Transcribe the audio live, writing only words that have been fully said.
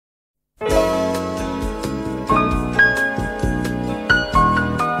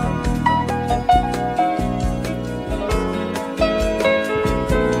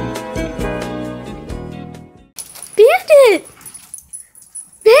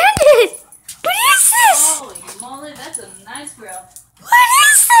a nice girl. What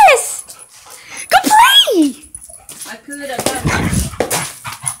is this? Go play! I could have done that.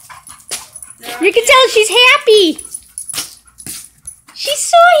 You can tell she's happy. She's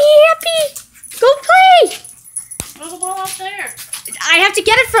so happy. Go play. Throw the ball up there. I have to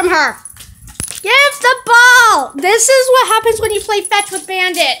get it from her. Give the ball. This is what happens when you play fetch with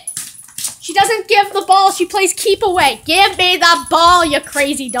Bandit. She doesn't give the ball. She plays keep away. Give me the ball, you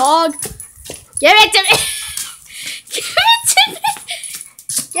crazy dog. Give it to me. Give it to me.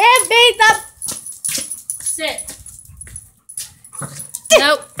 Give me the... Sit.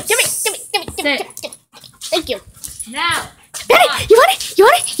 Nope. Give me. Thank you. Now. Bandit, you want it? You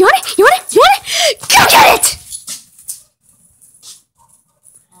want it? You want it? You want it? You want it? Go get it!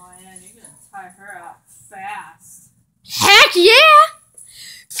 Oh, yeah, you're going to tie her out fast. Heck yeah!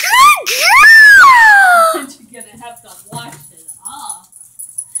 Good girl! You're going to have to wash it off.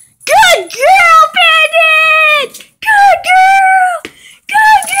 Good girl, Bandit! Good girl!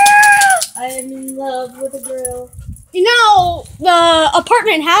 Good girl! I am in love with a girl. You know, the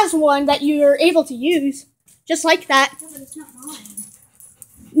apartment has one that you're able to use. Just like that. No, but it's not mine.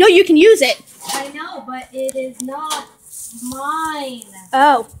 No, you can use it. I know, but it is not mine.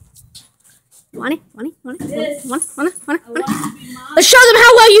 Oh. Want it? Want it? Want it? Yes. Want it? Want it? Want it? I Want it? want it to be mine. Let's show them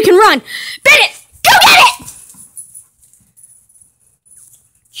how well you can run. Bandit, go get it!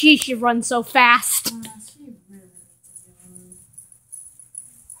 Gee, she runs so fast. She really needs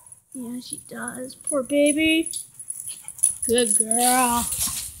to Yeah, she does. Poor baby. Good girl.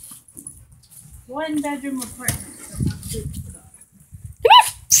 One bedroom apartment. Come here.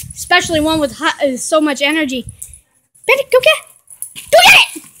 Especially one with so much energy. Bandit, go get it. Go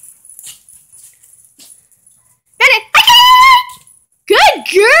get it. Bandit, I get it. Good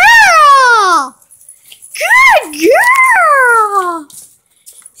girl. Good girl.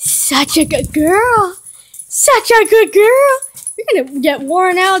 Such a good girl. Such a good girl. You're going to get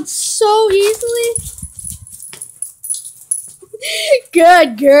worn out so easily.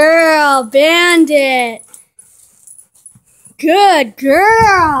 Good girl, Bandit. Good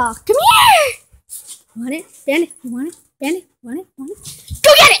girl. Come here. Want it? Bandit, you want it? Bandit, want it? Want it?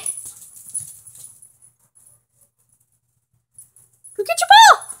 Go get it. Go get your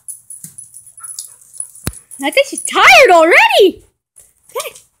ball. I think she's tired already.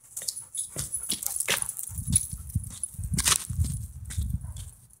 Bandit.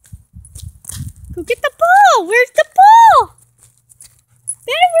 Go get the ball. Where's the ball?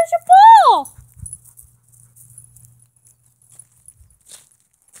 Bandit, where's your ball?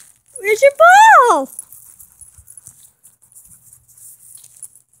 Where's your ball?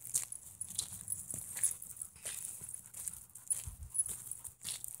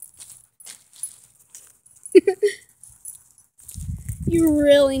 You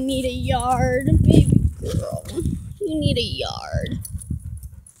really need a yard, baby girl. You need a yard.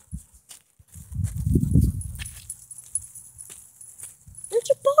 Where'd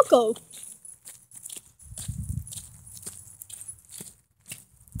your ball go?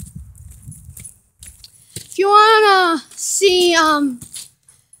 If you wanna see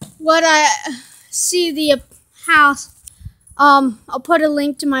what I see the house, I'll put a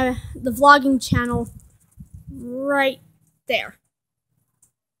link to the vlogging channel right there.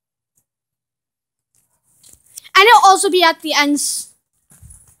 And it'll also be at the ends.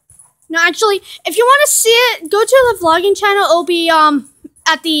 No, actually, if you want to see it, go to the vlogging channel. It'll be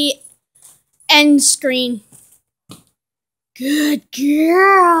at the end screen. Good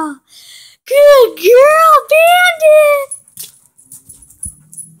girl. Good girl, Bandit.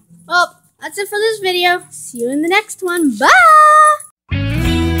 Well, that's it for this video. See you in the next one. Bye.